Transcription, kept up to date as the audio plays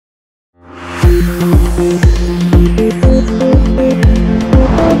Hello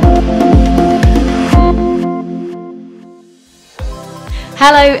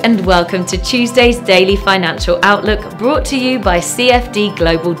and welcome to Tuesday's Daily Financial Outlook, brought to you by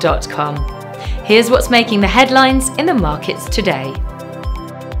CFDglobal.com. Here's what's making the headlines in the markets today.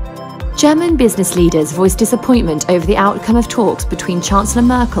 German business leaders voiced disappointment over the outcome of talks between Chancellor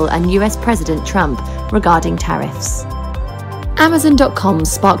Merkel and US President Trump regarding tariffs. Amazon.com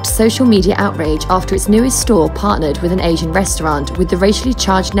sparked social media outrage after its newest store partnered with an Asian restaurant with the racially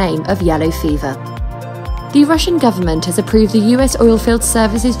charged name of Yellow Fever. The Russian government has approved the US oilfield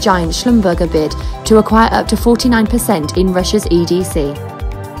services giant Schlumberger bid to acquire up to 49% in Russia's EDC.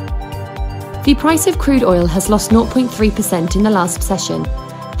 The price of crude oil has lost 0.3% in the last session.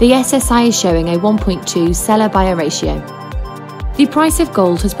 The SSI is showing a 1.2 seller-buyer ratio. The price of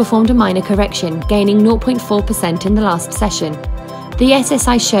gold has performed a minor correction, gaining 0.4% in the last session. The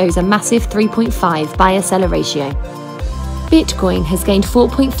SSI shows a massive 3.5 buyer-seller ratio. Bitcoin has gained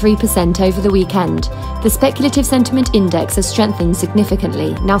 4.3% over the weekend. The speculative sentiment index has strengthened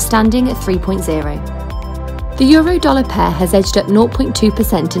significantly, now standing at 3.0. The euro-dollar pair has edged up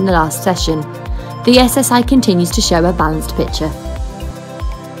 0.2% in the last session. The SSI continues to show a balanced picture.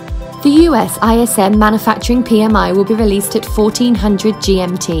 The US ISM manufacturing PMI will be released at 1400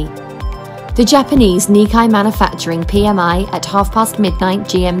 GMT. The Japanese Nikkei manufacturing PMI at midnight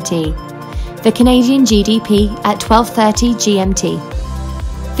GMT. The Canadian GDP at 12:30 GMT.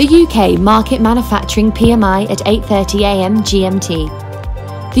 The UK market manufacturing PMI at 8:30 AM GMT.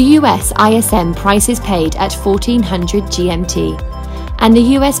 The US ISM prices paid at 1400 GMT. And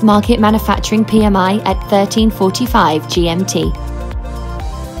the US market manufacturing PMI at 13:45 GMT.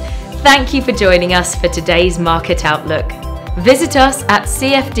 Thank you for joining us for today's Market Outlook. Visit us at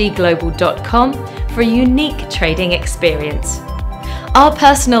CFDglobal.com for a unique trading experience. Our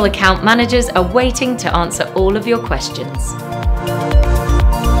personal account managers are waiting to answer all of your questions.